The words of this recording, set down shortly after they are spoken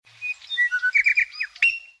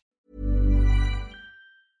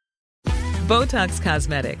Botox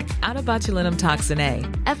Cosmetic, out of botulinum toxin A,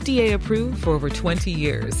 FDA approved for over 20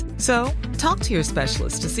 years. So, talk to your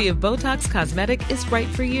specialist to see if Botox Cosmetic is right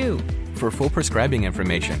for you. For full prescribing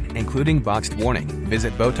information, including boxed warning,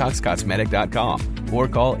 visit BotoxCosmetic.com or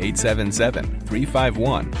call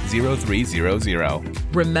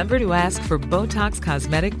 877-351-0300. Remember to ask for Botox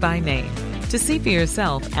Cosmetic by name. To see for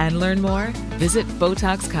yourself and learn more, visit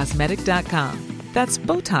BotoxCosmetic.com. That's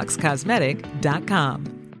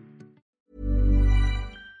BotoxCosmetic.com.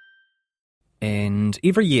 And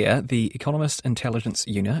every year, the Economist Intelligence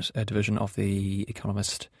Unit, a division of the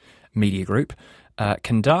Economist Media Group,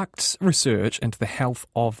 conducts research into the health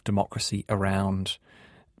of democracy around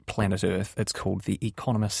planet Earth. It's called the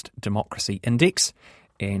Economist Democracy Index,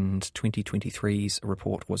 and 2023's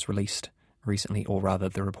report was released recently, or rather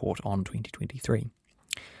the report on 2023.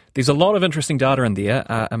 There's a lot of interesting data in there,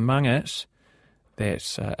 among it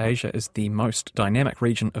that Asia is the most dynamic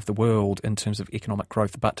region of the world in terms of economic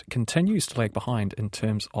growth, but continues to lag behind in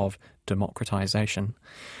terms of democratisation.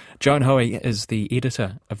 Joan Hoey is the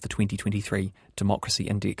editor of the 2023 Democracy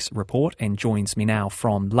Index report and joins me now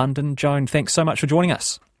from London. Joan, thanks so much for joining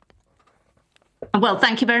us. Well,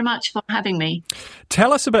 thank you very much for having me.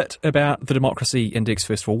 Tell us a bit about the Democracy Index,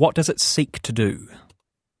 first of all. What does it seek to do?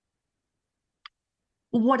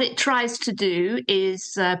 What it tries to do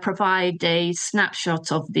is provide a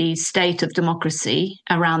snapshot of the state of democracy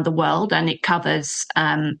around the world, and it covers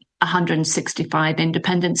 165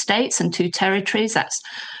 independent states and 2 territories. That's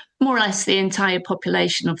more or less the entire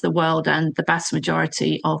population of the world and the vast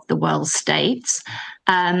majority of the world's states.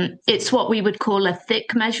 It's what we would call a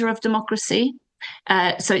thick measure of democracy.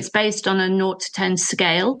 So it's based on a 0 to 10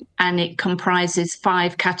 scale, and it comprises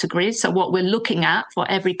 5 categories. So what we're looking at for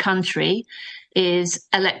every country is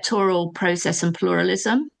electoral process and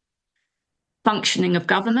pluralism, functioning of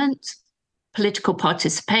government, political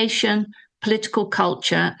participation, political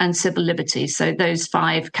culture, and civil liberties. So those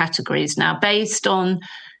 5 categories. Now, based on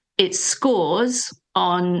its scores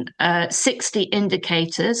on 60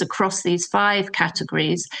 indicators across these 5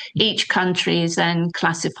 categories, each country is then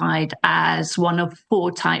classified as one of 4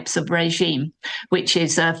 types of regime, which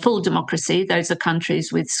is a full democracy. Those are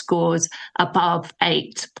countries with scores above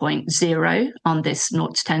 8.0 on this 0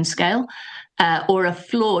 to 10 scale, or a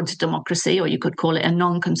flawed democracy, or you could call it a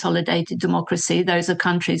non-consolidated democracy. Those are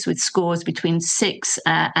countries with scores between 6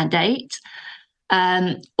 and 8.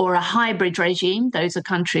 Or a hybrid regime. Those are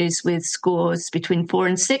countries with scores between 4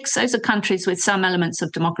 and 6. Those are countries with some elements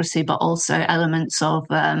of democracy, but also elements of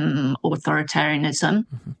authoritarianism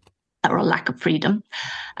or a lack of freedom.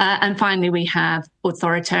 And finally, we have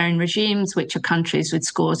authoritarian regimes, which are countries with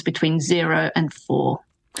scores between 0 and 4.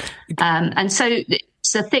 And so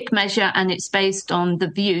it's a thick measure, and it's based on the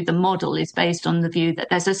view, the model is based on the view that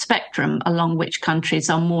there's a spectrum along which countries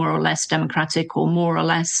are more or less democratic or more or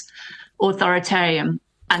less authoritarian,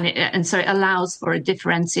 and so it allows for a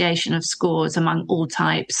differentiation of scores among all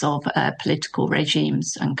types of political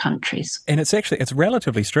regimes and countries. And it's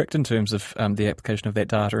relatively strict in terms of the application of that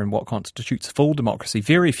data and what constitutes full democracy.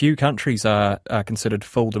 Very few countries are considered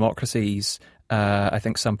full democracies. I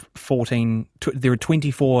think there are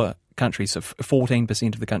 24 countries, so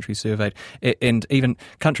 14% of the countries surveyed, and even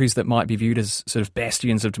countries that might be viewed as sort of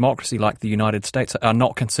bastions of democracy, like the United States, are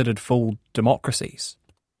not considered full democracies.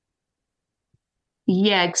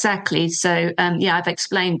 Yeah, exactly. So, I've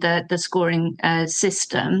explained the scoring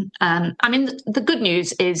system. The good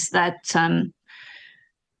news is that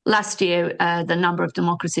last year the number of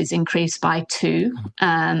democracies increased by 2.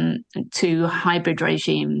 2 hybrid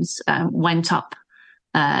regimes went up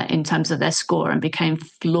in terms of their score and became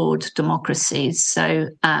flawed democracies. So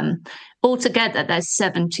altogether, there's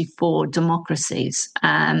 74 democracies,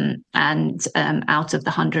 and out of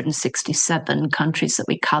the 167 countries that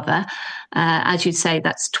we cover, as you say,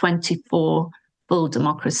 that's 24 full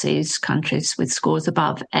democracies, countries with scores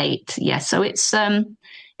above 8. Yes, so it's a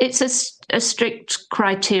strict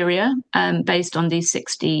criteria based on these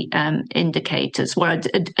 60 indicators. Well,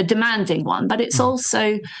 a demanding one, but it's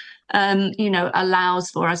also allows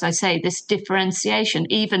for, as I say, this differentiation.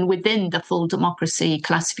 Even within the full democracy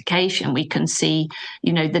classification, we can see,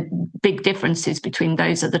 the big differences between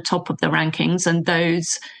those at the top of the rankings and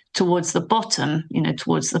those towards the bottom,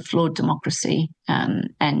 towards the flawed democracy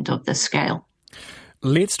end of the scale.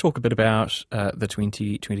 Let's talk a bit about the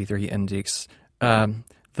 2023 index.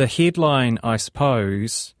 The headline, I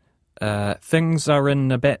suppose, things are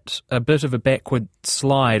in a bit of a backward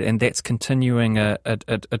slide, and that's continuing a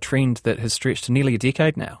trend that has stretched to nearly a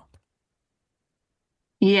decade now.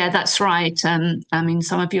 Yeah, that's right. I mean,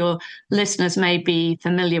 some of your listeners may be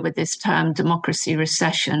familiar with this term, democracy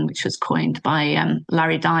recession, which was coined by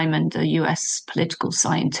Larry Diamond, a US political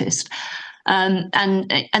scientist. And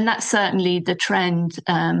that's certainly the trend,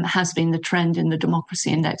 has been the trend in the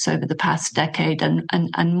democracy index over the past decade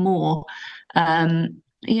and more.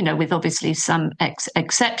 With obviously some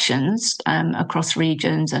exceptions across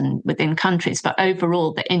regions and within countries, but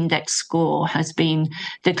overall the index score has been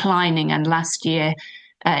declining, and last year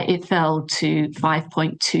it fell to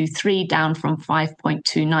 5.23, down from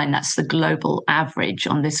 5.29. That's the global average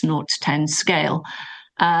on this 0 to 10 scale.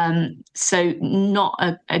 So not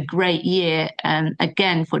a great year,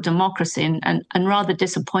 again, for democracy, and rather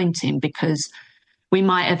disappointing, because we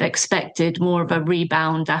might have expected more of a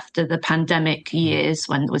rebound after the pandemic years,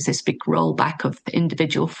 when there was this big rollback of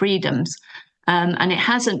individual freedoms. And it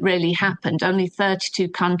hasn't really happened. Only 32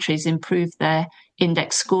 countries improved their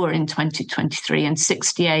index score in 2023, and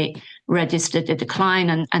 68 registered a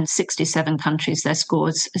decline, and 67 countries, their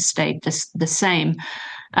scores stayed the same.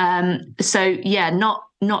 So yeah, not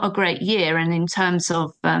a great year. And in terms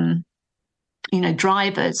of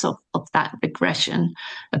drivers of that regression,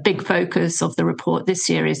 a big focus of the report this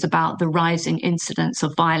year is about the rising incidence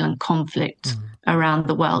of violent conflict around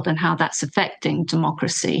the world and how that's affecting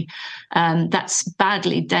democracy. That's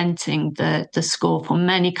badly denting the score for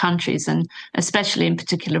many countries, and especially in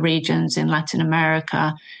particular regions in Latin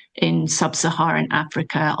America, in sub-Saharan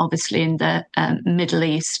Africa, obviously in the Middle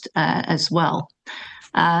East as well.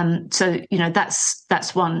 So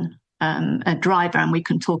that's one a driver, and we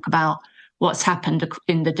can talk about what's happened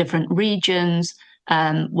in the different regions,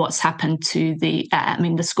 what's happened to the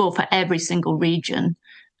score for every single region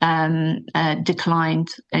declined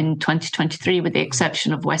in 2023, with the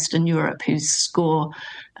exception of Western Europe, whose score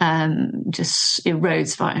just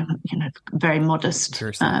erodes by very modest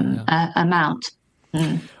amount.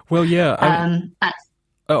 Well, yeah.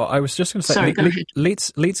 I was just going to say, sorry,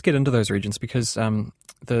 let's get into those regions, because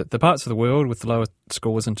the parts of the world with the lower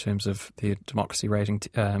scores in terms of their democracy rating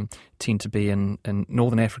tend to be in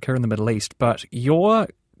Northern Africa and the Middle East. But your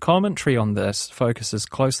commentary on this focuses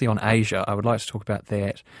closely on Asia. I would like to talk about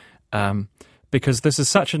that because this is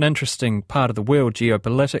such an interesting part of the world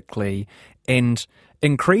geopolitically and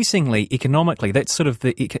increasingly economically. That's sort of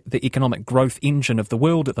the economic growth engine of the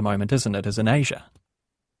world at the moment, isn't it, is in Asia?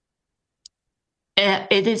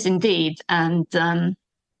 It is indeed. And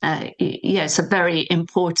it's a very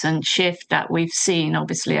important shift that we've seen,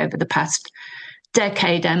 obviously, over the past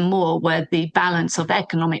decade and more, where the balance of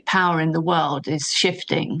economic power in the world has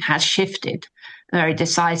shifted very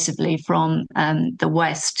decisively from the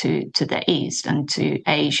West to the East and to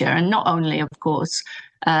Asia. And not only, of course,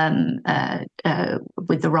 with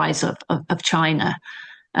the rise of China,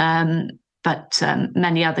 but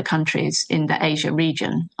many other countries in the Asia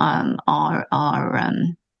region are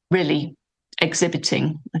really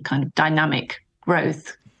exhibiting a kind of dynamic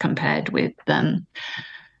growth compared with the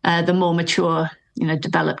more mature,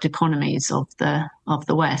 developed economies of the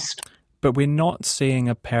West. But we're not seeing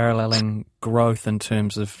a paralleling growth in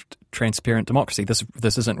terms of transparent democracy.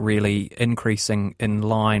 This isn't really increasing in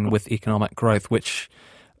line with economic growth, which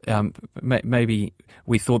maybe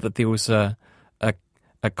we thought that there was a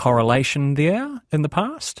correlation there in the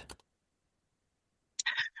past.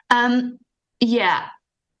 Yeah.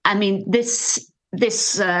 I mean, this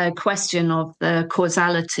question of the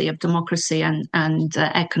causality of democracy and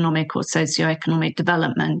economic or socioeconomic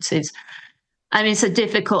development it's a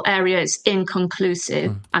difficult area. It's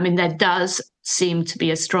inconclusive. I mean, there does seem to be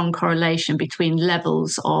a strong correlation between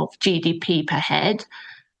levels of GDP per head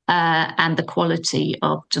and the quality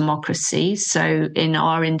of democracy. So in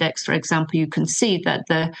our index, for example, you can see that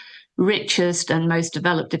the richest and most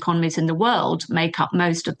developed economies in the world make up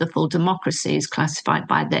most of the full democracies classified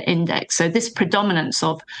by the index. So this predominance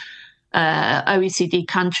of OECD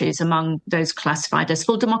countries among those classified as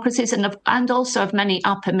full democracies and also of many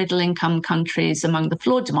upper middle income countries among the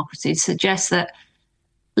flawed democracies suggests that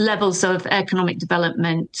levels of economic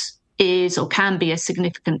development is or can be a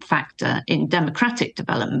significant factor in democratic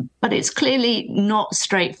development, but it's clearly not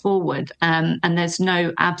straightforward, and there's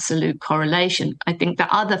no absolute correlation. I think that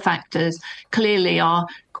other factors clearly are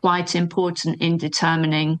quite important in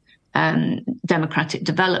determining democratic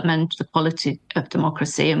development, the quality of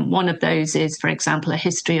democracy. And one of those is, for example, a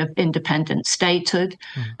history of independent statehood.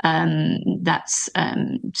 That's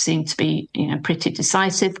seen to be, pretty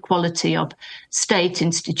decisive. Quality of state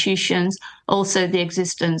institutions, also the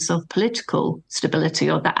existence of political stability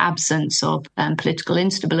or the absence of political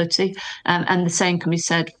instability. And the same can be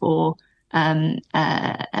said for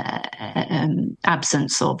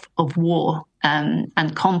absence of war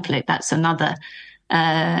and conflict. That's another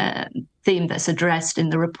theme that's addressed in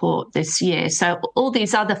the report this year. So all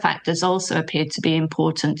these other factors also appear to be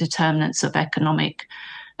important determinants of economic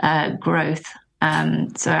growth.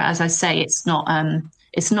 So as I say, it's not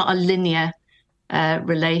a linear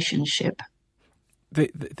relationship.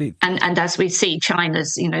 And as we see,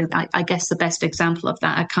 China's, I guess the best example of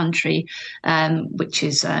that, a country which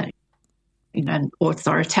is, an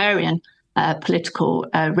authoritarian political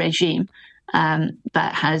regime,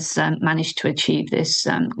 that has managed to achieve this,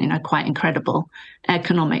 quite incredible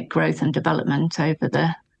economic growth and development over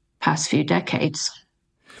the past few decades.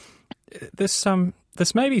 This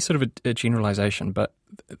may be sort of a generalisation, but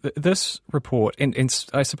this report, and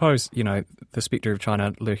I suppose, the spectre of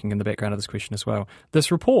China lurking in the background of this question as well,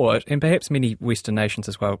 this report, and perhaps many Western nations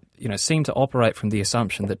as well, seem to operate from the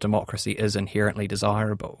assumption that democracy is inherently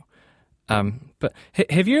desirable. But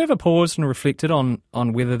have you ever paused and reflected on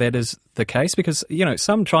whether that is the case? Because,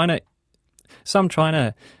 some China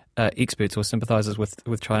experts or sympathisers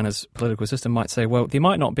with China's political system might say, well, there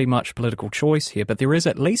might not be much political choice here, but there is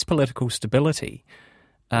at least political stability.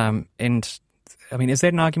 And, I mean, is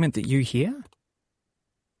that an argument that you hear?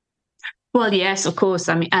 Well, yes, of course.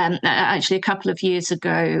 I mean, actually, a couple of years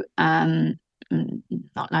ago,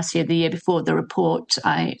 not last year, the year before, the report,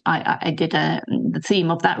 I did the theme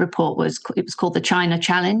of that report was called the China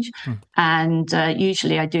Challenge. And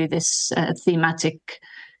usually I do this thematic,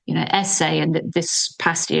 essay. And this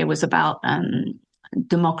past year was about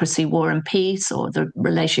democracy, war and peace, or the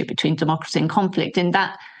relationship between democracy and conflict. In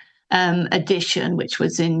that edition, which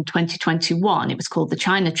was in 2021, it was called the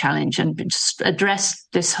China Challenge, and just addressed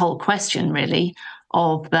this whole question really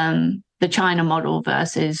of the China model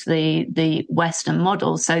versus the Western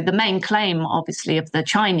model. So the main claim, obviously, of the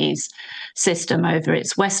Chinese system over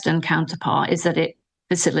its Western counterpart is that it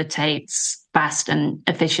facilitates fast and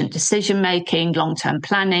efficient decision-making, long-term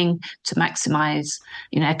planning to maximize,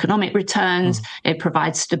 economic returns. It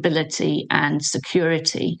provides stability and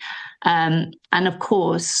security. And of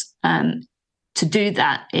course, to do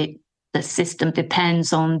that, the system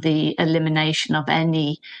depends on the elimination of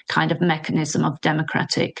any kind of mechanism of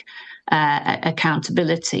democratic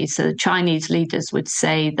accountability. So the Chinese leaders would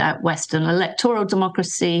say that Western electoral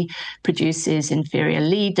democracy produces inferior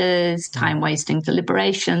leaders, time-wasting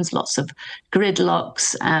deliberations, lots of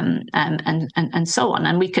gridlocks, and so on.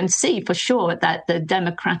 And we can see for sure that the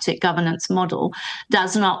democratic governance model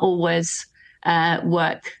does not always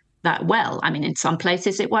work that well. I mean, in some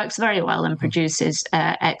places it works very well and produces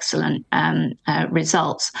excellent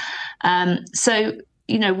results. So,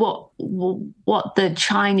 what the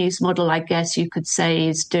Chinese model, I guess you could say,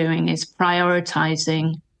 is doing is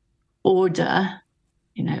prioritizing order,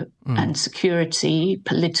 and security,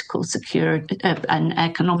 political security, and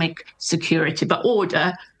economic security, but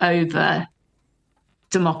order over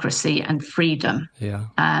democracy and freedom. Yeah.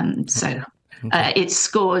 It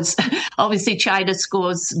scores, obviously China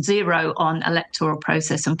scores 0 on electoral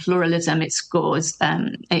process and pluralism. It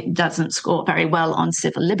doesn't score very well on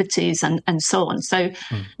civil liberties and so on. So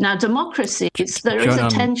now democracy, there is a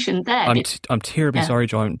tension there. I'm terribly sorry,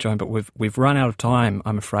 Joan, but we've run out of time,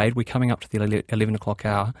 I'm afraid. We're coming up to the 11 o'clock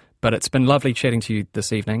hour, but it's been lovely chatting to you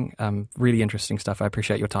this evening. Really interesting stuff. I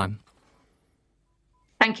appreciate your time.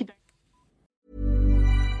 Thank you.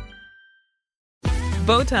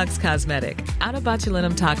 Botox Cosmetic, out of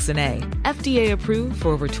botulinum toxin A, FDA approved for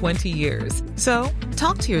over 20 years. So,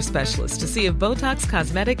 talk to your specialist to see if Botox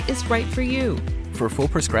Cosmetic is right for you. For full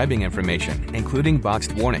prescribing information, including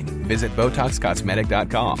boxed warning, visit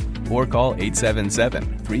BotoxCosmetic.com or call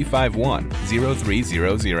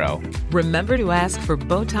 877-351-0300. Remember to ask for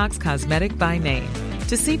Botox Cosmetic by name.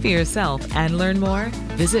 To see for yourself and learn more,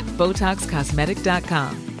 visit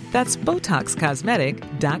BotoxCosmetic.com. That's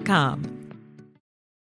BotoxCosmetic.com.